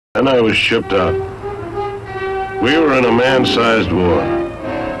Then I was shipped out. We were in a man-sized war.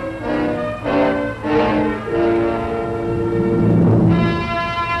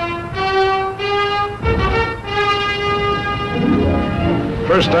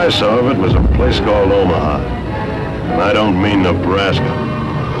 First I saw of it was a place called Omaha. And I don't mean Nebraska.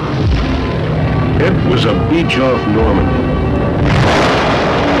 It was a beach off Normandy.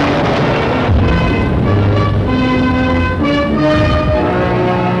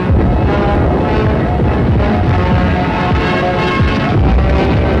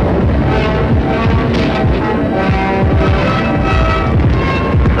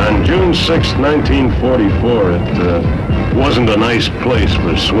 On June 6, 1944, it wasn't a nice place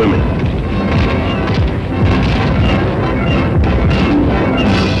for swimming.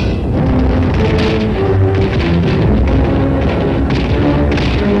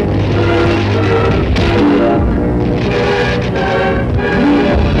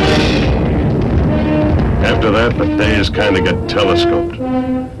 After that, the days kind of got telescoped.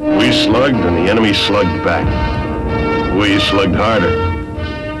 We slugged and the enemy slugged back. We slugged harder.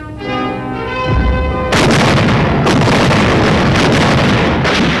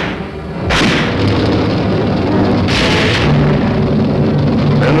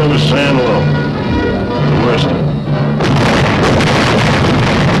 Then there was San Lo, the worst of it.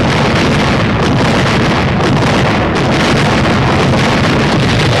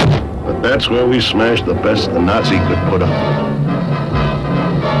 But that's where we smashed the best the Nazi could put up.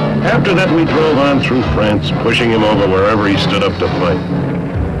 After that, we drove on through France, pushing him over wherever he stood up to fight.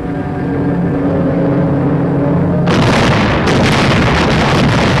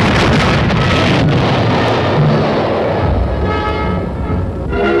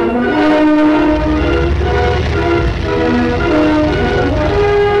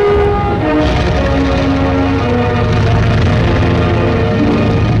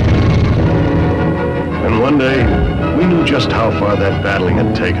 One day, we knew just how far that battling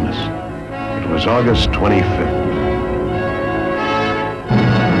had taken us. It was August 25th.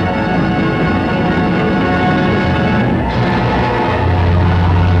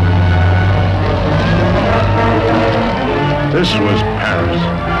 This was Paris.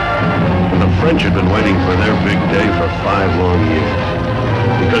 And the French had been waiting for their big day for 5 long years.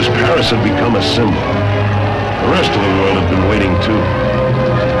 Because Paris had become a symbol. The rest of the world had been waiting too.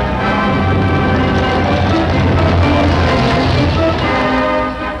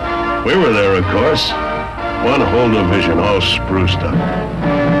 We were there, of course. One whole division, all spruced up.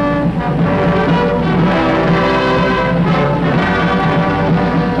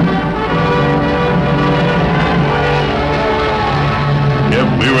 Yep,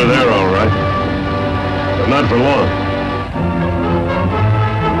 we were there, all right. But not for long.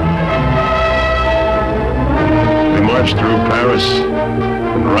 We marched through Paris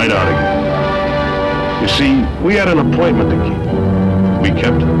and right out again. You see, we had an appointment to keep. We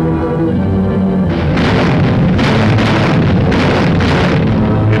kept it.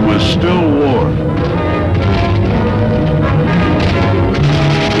 It was still war.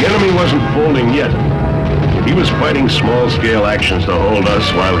 The enemy wasn't folding yet. He was fighting small-scale actions to hold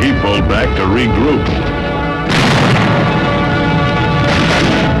us while he pulled back to regroup.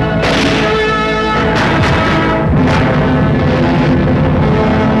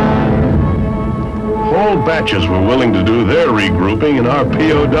 Whole batches were willing to do their regrouping in our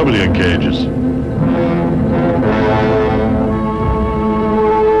POW cages.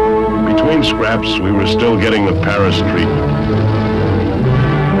 Between scraps, we were still getting the Paris treatment.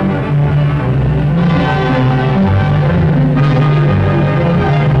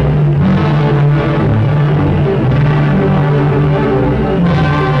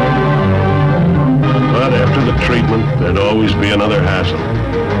 But after the treatment, there'd always be another hassle.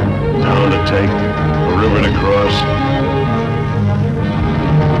 Town to take, a river to cross.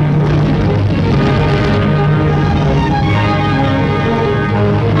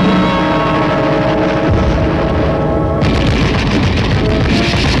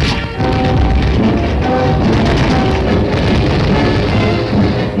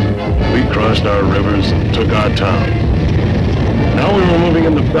 We crossed our rivers and took our town. Now we were moving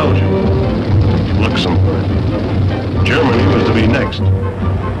into Belgium, Luxembourg. Germany was to be next.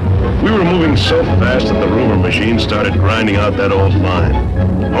 We were moving so fast that the rumor machine started grinding out that old line.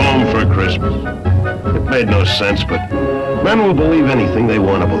 Home for Christmas. It made no sense, but men will believe anything they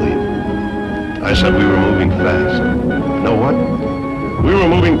want to believe. I said we were moving fast. You know what? We were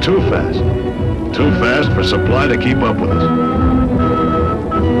moving too fast. Too fast for supply to keep up with us.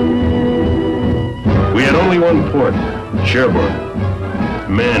 We had only one port, Cherbourg.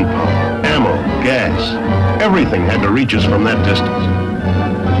 Manpower, ammo, gas, everything had to reach us from that distance.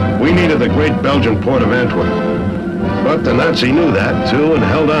 We needed the great Belgian port of Antwerp. But the Nazi knew that, too, and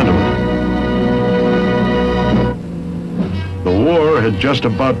held on to it. The war had just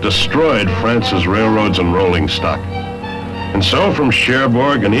about destroyed France's railroads and rolling stock. And so from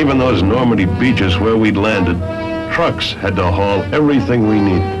Cherbourg and even those Normandy beaches where we'd landed, trucks had to haul everything we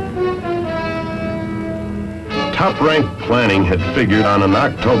needed. Top-rank planning had figured on an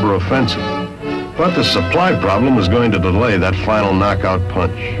October offensive, but the supply problem was going to delay that final knockout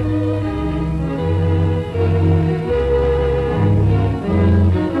punch.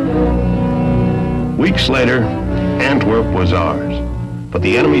 Weeks later, Antwerp was ours, but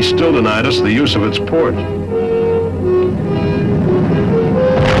the enemy still denied us the use of its port.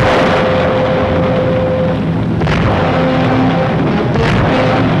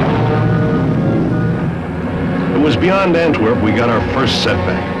 It was beyond Antwerp we got our first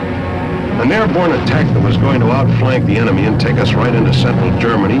setback. An airborne attack that was going to outflank the enemy and take us right into central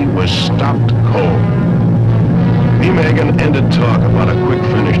Germany was stopped cold. Nijmegen ended talk about a quick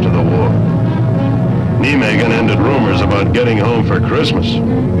finish to the war. Nijmegen ended rumors about getting home for Christmas.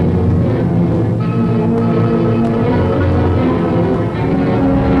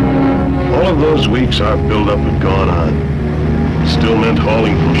 All of those weeks our buildup had gone on. Still meant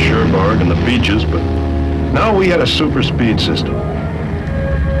hauling from Cherbourg and the beaches, but now we had a super speed system.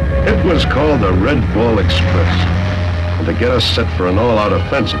 It was called the Red Bull Express, and to get us set for an all-out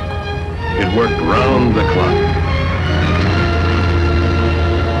offensive, it worked round the clock.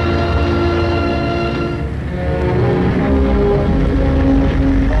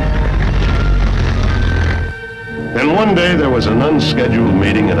 Then one day there was an unscheduled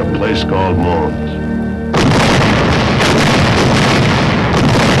meeting at a place called Mons.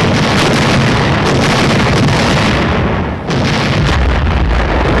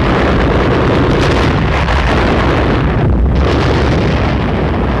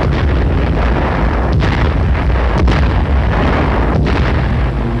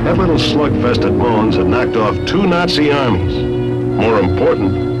 That little slugfest at Mons had knocked off 2 Nazi armies. More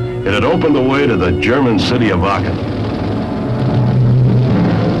important, it had opened the way to the German city of Aachen.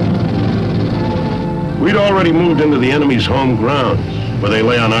 We'd already moved into the enemy's home grounds, where they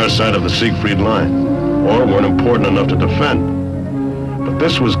lay on our side of the Siegfried Line, or weren't important enough to defend. But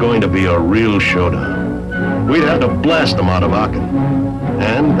this was going to be a real showdown. We'd have to blast them out of Aachen,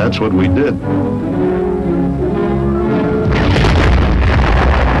 and that's what we did.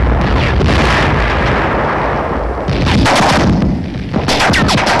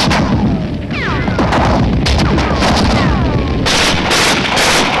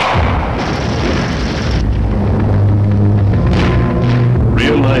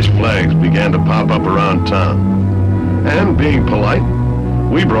 Flags began to pop up around town. And being polite,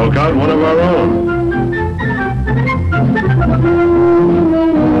 we broke out one of our own.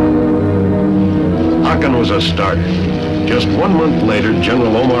 Aachen was a starter. Just 1 month later,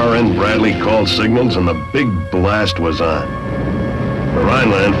 General Omar N. Bradley called signals and the big blast was on. The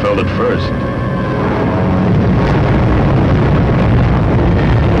Rhineland felt it first.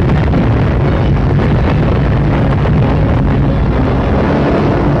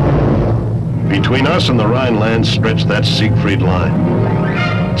 Between us and the Rhineland stretched that Siegfried Line.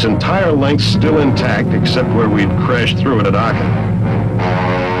 Its entire length still intact except where we'd crashed through it at Aachen.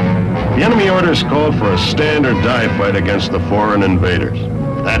 The enemy orders called for a stand or die fight against the foreign invaders.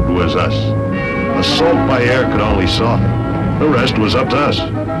 That was us. Assault by air could only soften. The rest was up to us.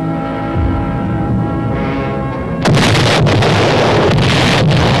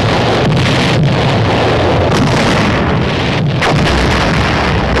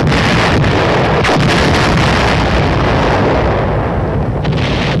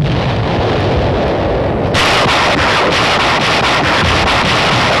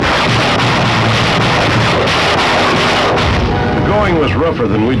 Was rougher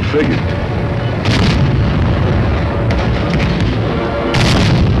than we'd figured.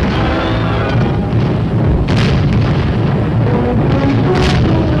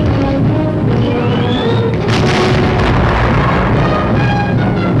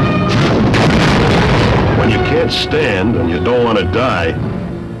 When you can't stand and you don't want to die,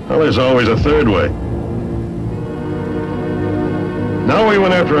 well, there's always a third way. Now we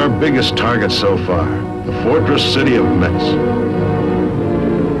went after our biggest target so far, the fortress city of Metz.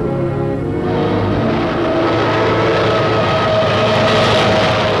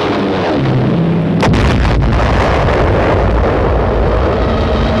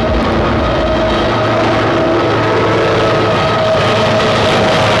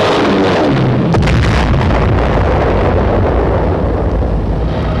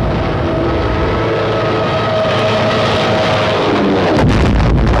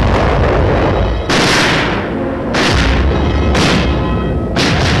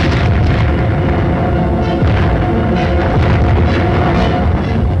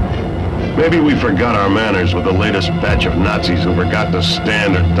 Maybe we forgot our manners with the latest batch of Nazis who forgot to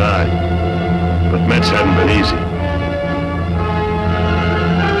stand or die. But Metz hadn't been easy.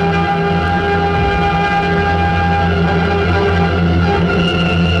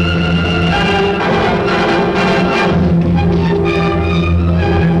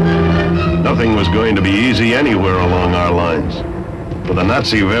 Nothing was going to be easy anywhere along our lines. For the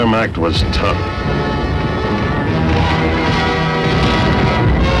Nazi Wehrmacht was tough.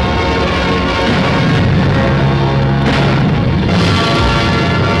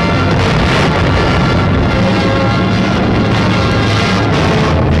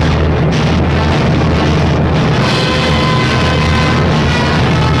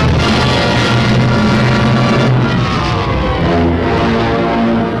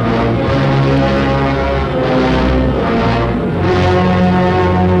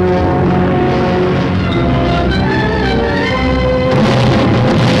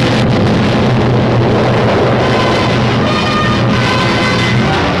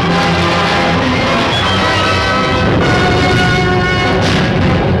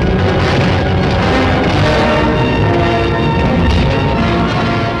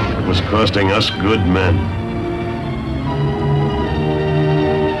 Costing us good men.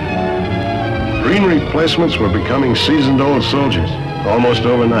 Green replacements were becoming seasoned old soldiers, almost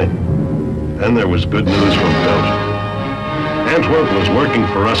overnight. Then there was good news from Belgium. Antwerp was working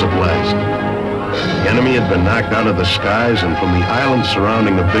for us at last. The enemy had been knocked out of the skies and from the islands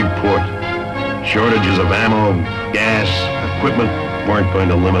surrounding the big port. Shortages of ammo, gas, equipment weren't going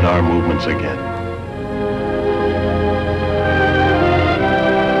to limit our movements again.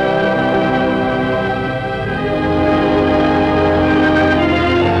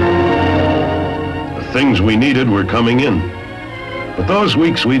 Things we needed were coming in. But those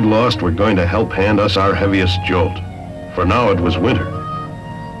weeks we'd lost were going to help hand us our heaviest jolt. For now it was winter.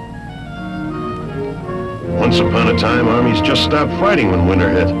 Once upon a time, armies just stopped fighting when winter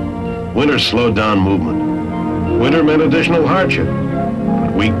hit. Winter slowed down movement. Winter meant additional hardship.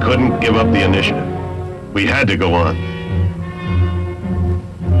 But we couldn't give up the initiative. We had to go on.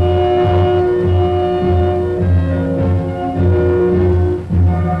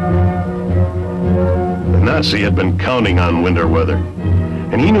 Nazi had been counting on winter weather,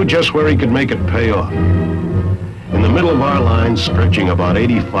 and he knew just where he could make it pay off. In the middle of our line, stretching about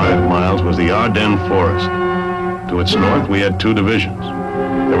 85 miles, was the Ardennes Forest. To its north, we had 2 divisions.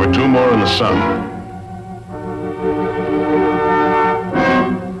 There were 2 more in the south.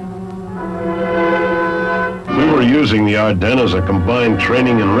 We were using the Ardennes as a combined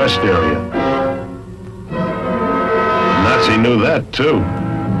training and rest area. The Nazi knew that, too.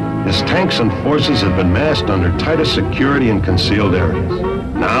 His tanks and forces had been massed under tightest security in concealed areas.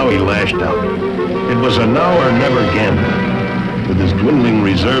 Now he lashed out. It was a now or never gamble. With his dwindling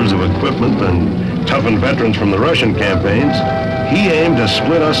reserves of equipment and toughened veterans from the Russian campaigns, he aimed to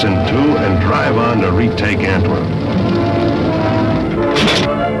split us in 2 and drive on to retake Antwerp.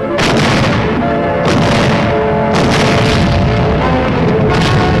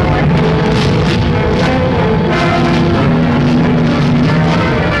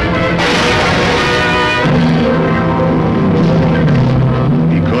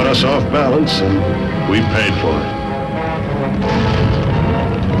 Off balance, and we paid for it.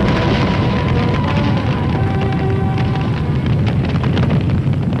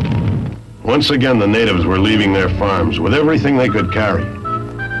 Once again, the natives were leaving their farms with everything they could carry.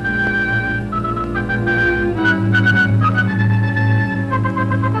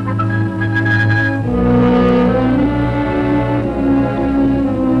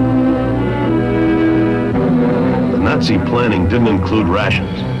 The Nazi planning didn't include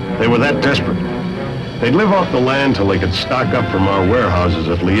rations. They were that desperate. They'd live off the land till they could stock up from our warehouses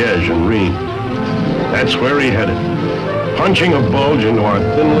at Liège and Rheims. That's where he headed, punching a bulge into our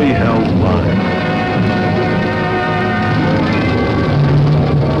thinly held line.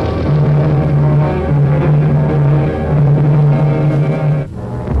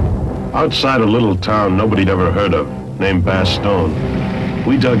 Outside a little town nobody'd ever heard of, named Bastogne,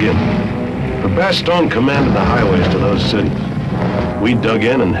 we dug in. For Bastogne commanded the highways to those cities. We dug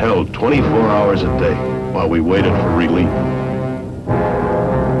in and held 24 hours a day while we waited for relief.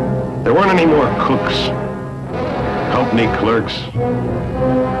 There weren't any more cooks, company clerks,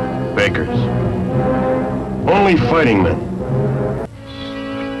 bakers. Only fighting men.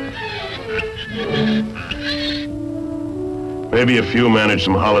 Maybe a few managed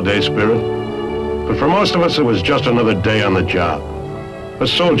some holiday spirit, but for most of us it was just another day on the job. A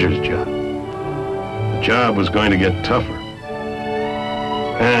soldier's job. The job was going to get tougher.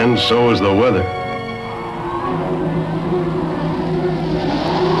 And so was the weather.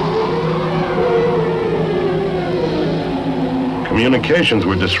 Communications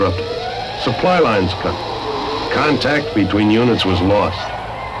were disrupted. Supply lines cut. Contact between units was lost.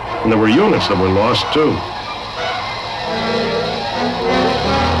 And there were units that were lost, too.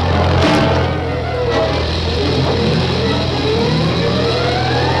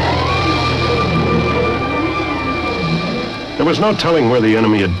 There was no telling where the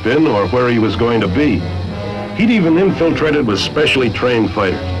enemy had been or where he was going to be. He'd even infiltrated with specially trained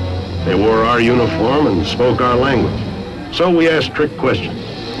fighters. They wore our uniform and spoke our language. So we asked trick questions.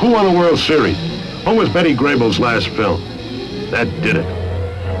 Who won the World Series? What was Betty Grable's last film? That did it.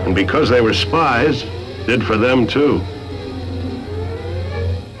 And because they were spies, did for them too.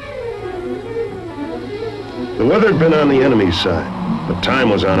 The weather had been on the enemy's side, but time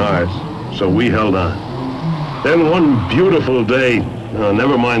was on ours, so we held on. Then one beautiful day,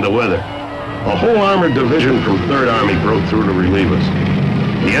 never mind the weather, a whole armored division from 3rd Army broke through to relieve us.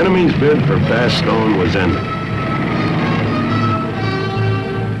 The enemy's bid for Bastogne was ended.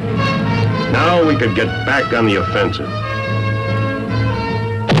 Now we could get back on the offensive.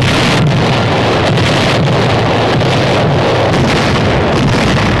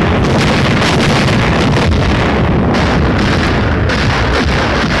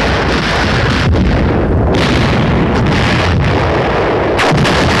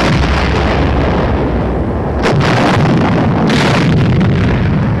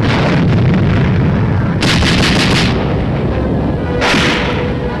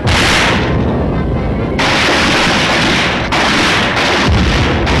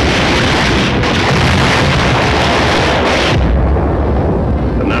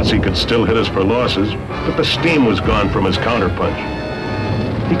 He could still hit us for losses, but the steam was gone from his counterpunch.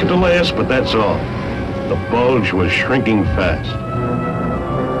 He could delay us, but that's all. The Bulge was shrinking fast.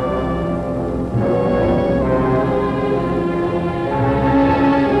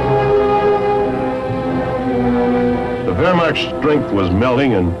 The Wehrmacht's strength was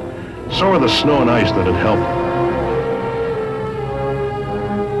melting, and so were the snow and ice that had helped.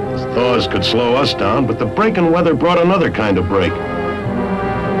 Thaws could slow us down, but the break in weather brought another kind of break.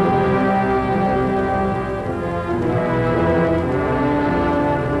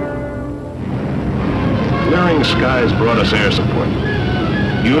 Clearing skies brought us air support.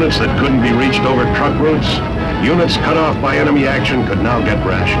 Units that couldn't be reached over truck routes, units cut off by enemy action could now get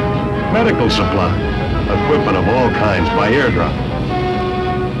rations. Medical supply, equipment of all kinds by airdrop.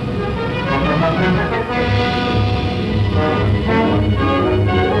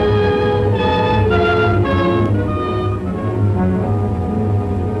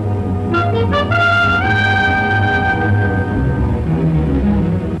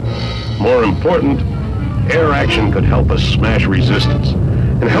 More important, air action could help us smash resistance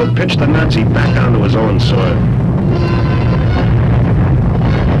and help pitch the Nazi back onto his own soil.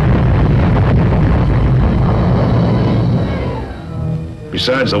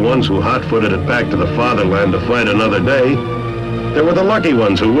 Besides the ones who hot-footed it back to the fatherland to fight another day, there were the lucky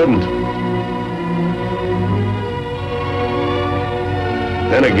ones who wouldn't.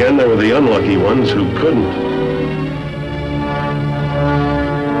 Then again, there were the unlucky ones who couldn't.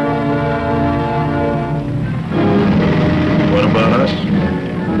 About us?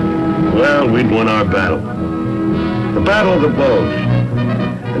 Well, we'd won our battle. The Battle of the Bulge.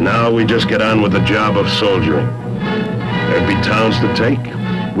 And now we just get on with the job of soldiering. There'd be towns to take.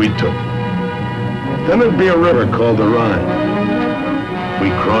 We took. Then there'd be a river called the Rhine. We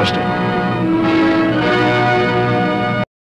crossed it.